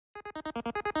Hey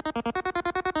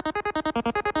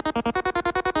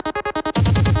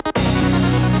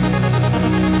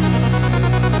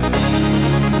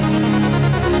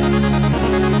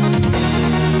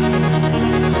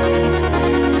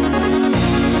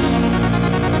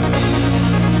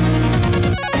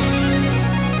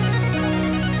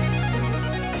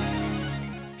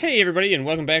everybody, and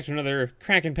welcome back to another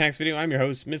Kraken Packs video. I'm your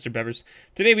host, Mr. Beavers.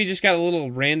 Today we just got a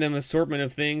little random assortment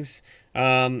of things.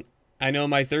 I know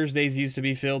my Thursdays used to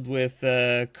be filled with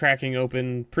cracking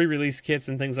open pre-release kits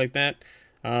and things like that.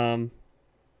 But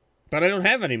I don't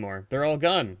have any more. They're all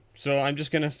gone. So I'm just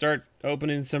going to start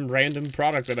opening some random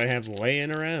product that I have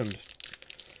laying around.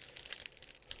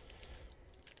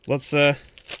 Let's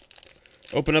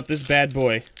open up this bad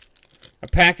boy. A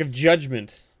pack of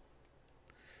Judgement.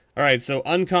 Alright, so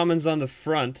uncommons on the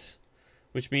front,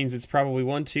 which means it's probably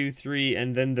 1, 2, 3,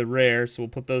 and then the rare, so we'll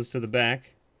put those to the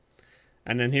back.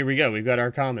 And then here we go, we've got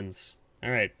our commons.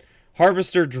 Alright,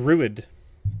 Harvester Druid.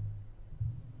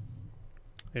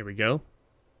 There we go.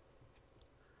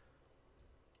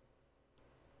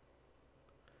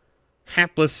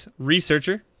 Hapless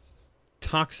Researcher.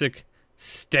 Toxic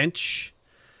Stench.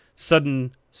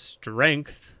 Sudden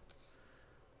Strength.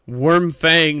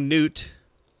 Wormfang Newt.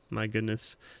 My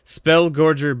goodness.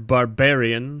 Spellgorger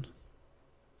Barbarian.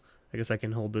 I guess I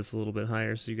can hold this a little bit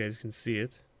higher so you guys can see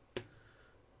it.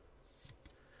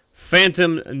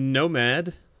 Phantom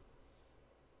Nomad.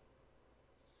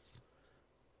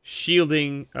 Shield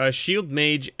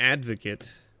Mage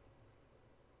Advocate.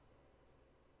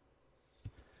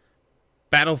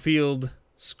 Battlefield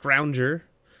Scrounger.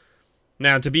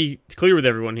 Now, to be clear with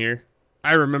everyone here,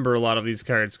 I remember a lot of these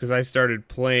cards because I started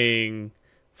playing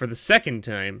for the second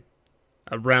time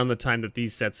around the time that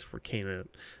these sets came out.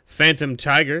 Phantom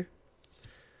Tiger.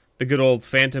 The good old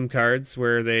Phantom cards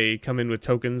where they come in with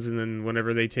tokens and then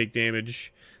whenever they take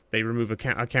damage, they remove a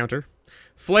counter.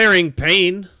 Flaring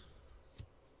Pain.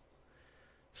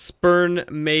 Spurn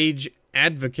Mage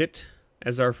Advocate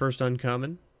as our first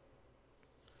uncommon.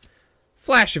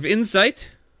 Flash of Insight.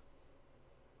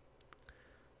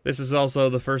 This is also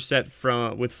the first set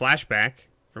with flashback,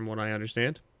 from what I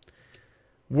understand.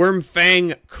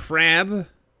 Wormfang Crab,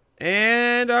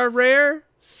 and our rare,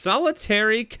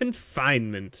 Solitary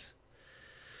Confinement.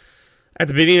 At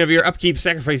the beginning of your upkeep,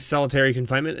 sacrifice Solitary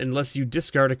Confinement unless you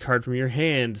discard a card from your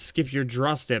hand. Skip your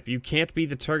draw step. You can't be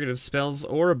the target of spells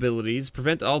or abilities.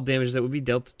 Prevent all damage that would be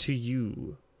dealt to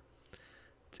you.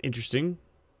 It's interesting.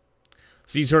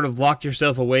 So you sort of lock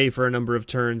yourself away for a number of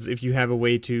turns if you have a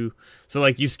way to... So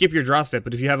like you skip your draw step,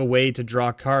 but if you have a way to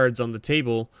draw cards on the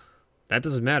table, that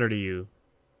doesn't matter to you.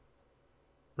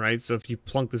 Right? So if you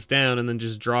plunk this down and then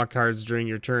just draw cards during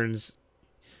your turns,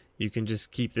 you can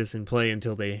just keep this in play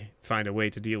until they find a way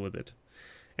to deal with it.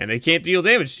 And they can't deal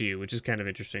damage to you, which is kind of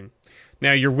interesting.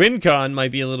 Now, your win con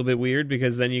might be a little bit weird,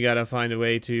 because then you gotta find a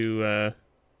way to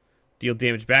deal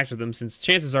damage back to them, since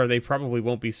chances are they probably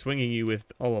won't be swinging you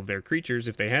with all of their creatures,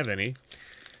 if they have any.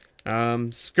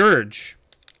 Scourge.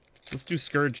 Let's do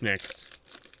Scourge next.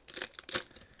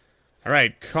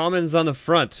 Alright, commons on the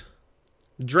front.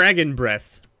 Dragon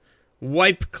Breath.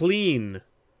 Wipe Clean.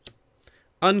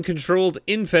 Uncontrolled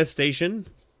Infestation.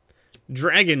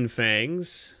 Dragon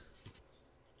Fangs.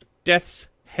 Death's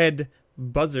Head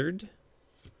Buzzard.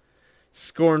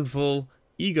 Scornful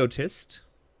Egotist.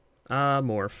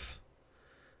 Morph.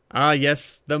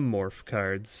 Yes, the Morph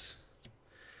cards.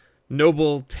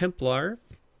 Noble Templar.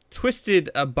 Twisted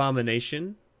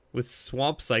Abomination with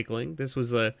Swamp Cycling. This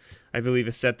was I believe,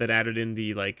 a set that added in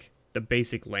the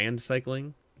basic land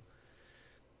cycling.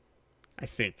 I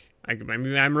think.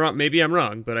 Maybe I'm wrong. Maybe I'm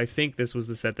wrong, but I think this was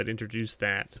the set that introduced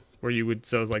that, where you would.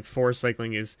 So it's like force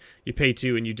cycling is you pay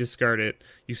 2 and you discard it.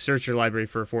 You search your library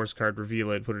for a force card, reveal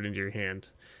it, put it into your hand.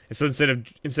 And so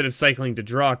instead of cycling to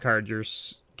draw a card, you're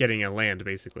getting a land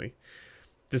basically.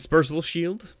 Dispersal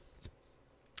Shield.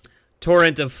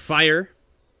 Torrent of Fire.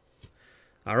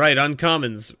 All right,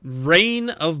 uncommons.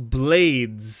 Rain of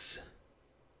Blades.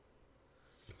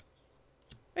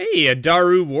 Hey, a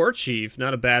Daru Warchief.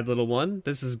 Not a bad little one.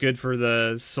 This is good for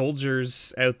the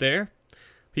soldiers out there.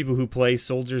 People who play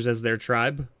soldiers as their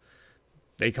tribe.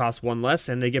 They cost 1 less,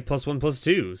 and they get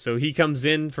 +1/+2. So he comes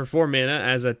in for 4 mana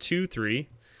as a 2/3,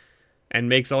 and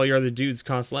makes all your other dudes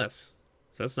cost less.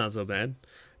 So that's not so bad.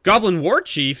 Goblin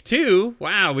Warchief, too.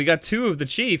 Wow, we got 2 of the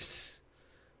chiefs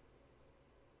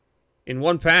in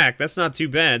 1 pack. That's not too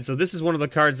bad. So this is one of the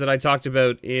cards that I talked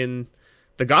about in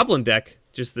the Goblin deck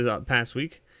just the past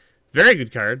week. Very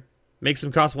good card. Makes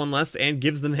them cost 1 less and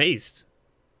gives them haste.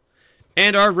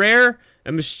 And our rare,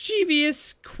 a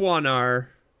Mischievous Quanar.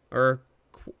 Or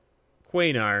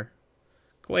Quanar.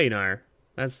 Quanar.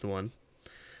 That's the one.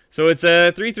 So it's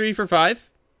a 3/3 for 5.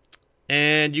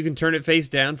 And you can turn it face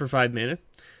down for 5 mana.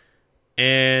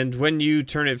 And when you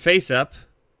turn it face up,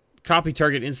 copy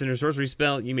target instant or sorcery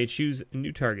spell, you may choose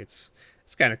new targets.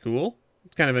 It's kind of cool.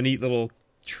 It's kind of a neat little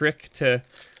trick to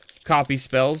copy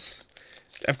spells.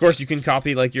 Of course, you can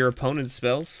copy like your opponent's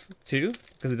spells too,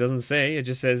 because it doesn't say. It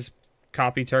just says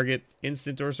copy target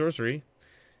instant or sorcery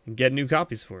and get new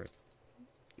copies for it.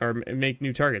 Or make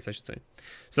new targets, I should say.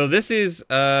 So this is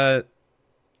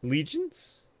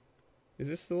Legions? Is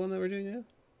this the one that we're doing now?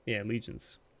 Yeah,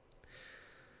 Legions.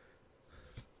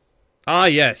 Ah,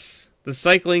 yes. The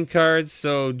cycling cards.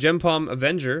 So, Gempalm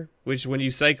Avenger, which when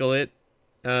you cycle it,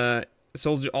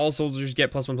 all soldiers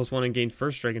get +1/+1 and gain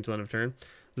first strike until end of turn.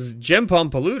 This is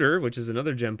Gempalm Polluter, which is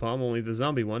another Gempalm, only the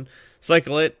zombie one.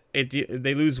 Cycle it,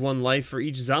 they lose 1 life for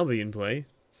each zombie in play.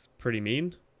 It's pretty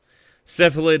mean.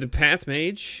 Cephalid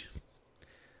Pathmage.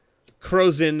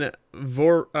 Crozin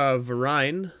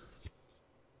Vorine.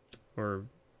 Or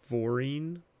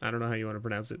Vorine. I don't know how you want to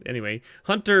pronounce it. Anyway,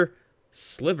 Hunter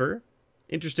Sliver.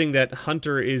 Interesting that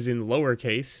Hunter is in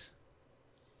lowercase.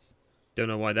 Don't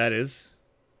know why that is.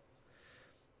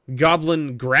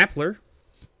 Goblin Grappler.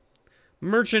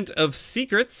 Merchant of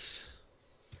Secrets.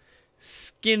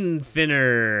 Skin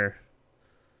Thinner.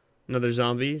 Another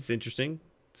zombie. It's interesting.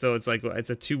 So it's like, it's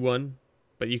a 2/1,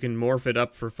 but you can morph it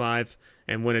up for 5,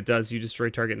 and when it does, you destroy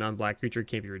target non-black creature. It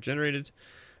can't be regenerated.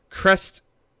 Crested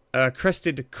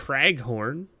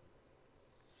Craghorn.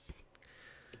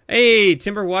 Hey,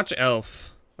 Timberwatch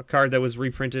Elf. A card that was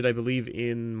reprinted, I believe,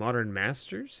 in Modern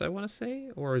Masters, I want to say?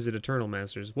 Or is it Eternal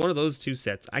Masters? One of those 2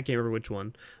 sets. I can't remember which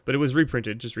one. But it was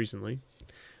reprinted just recently.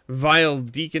 Vile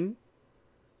Deacon.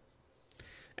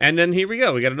 And then here we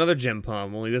go. We got another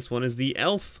Gempalm. Only this one is the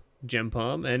Elf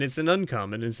Gempalm. And it's an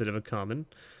uncommon instead of a common.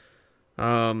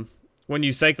 When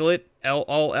you cycle it,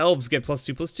 all elves get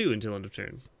 +2/+2 until end of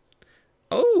turn.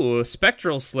 Oh,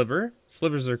 Spectral Sliver.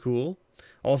 Slivers are cool.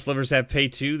 All slivers have pay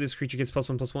 2. This creature gets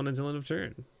 +1/+1 until end of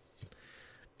turn.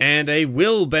 And a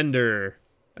Willbender.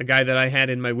 A guy that I had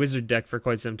in my wizard deck for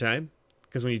quite some time.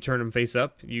 Because when you turn him face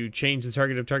up, you change the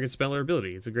target of target spell or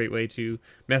ability. It's a great way to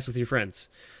mess with your friends.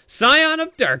 Scion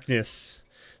of Darkness.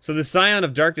 So the Scion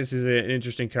of Darkness is an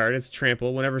interesting card. It's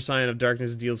trample. Whenever Scion of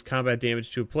Darkness deals combat damage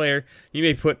to a player, you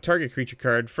may put target creature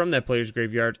card from that player's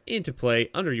graveyard into play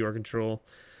under your control.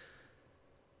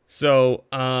 So,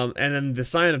 and then the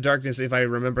Scion of Darkness, if I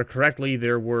remember correctly,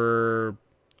 there were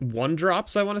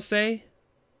 1-drops, I want to say.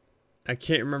 I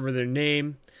can't remember their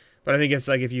name, but I think it's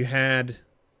like if you had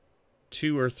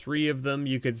 2 or 3 of them,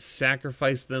 you could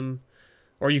sacrifice them,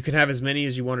 or you could have as many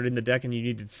as you wanted in the deck, and you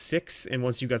needed 6, and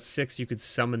once you got 6, you could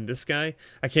summon this guy.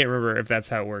 I can't remember if that's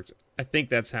how it worked. I think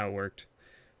that's how it worked.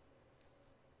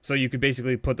 So you could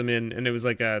basically put them in, and it was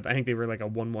like a, I think they were like a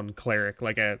 1/1 cleric,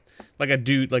 like a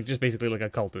dude, like just basically like a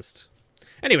cultist.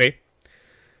 Anyway,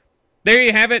 there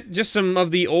you have it. Just some of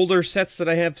the older sets that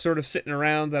I have sort of sitting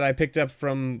around that I picked up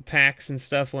from packs and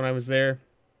stuff when I was there.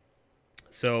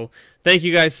 So thank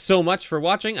you guys so much for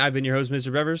watching. I've been your host,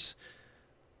 Mr. Bevers.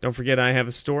 Don't forget I have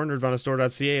a store,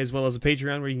 nerdvanastore.ca, as well as a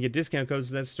Patreon where you can get discount codes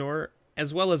to that store,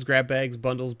 as well as grab bags,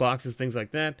 bundles, boxes, things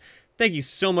like that. Thank you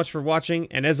so much for watching,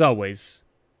 and as always,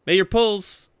 may your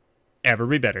pulls ever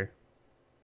be better.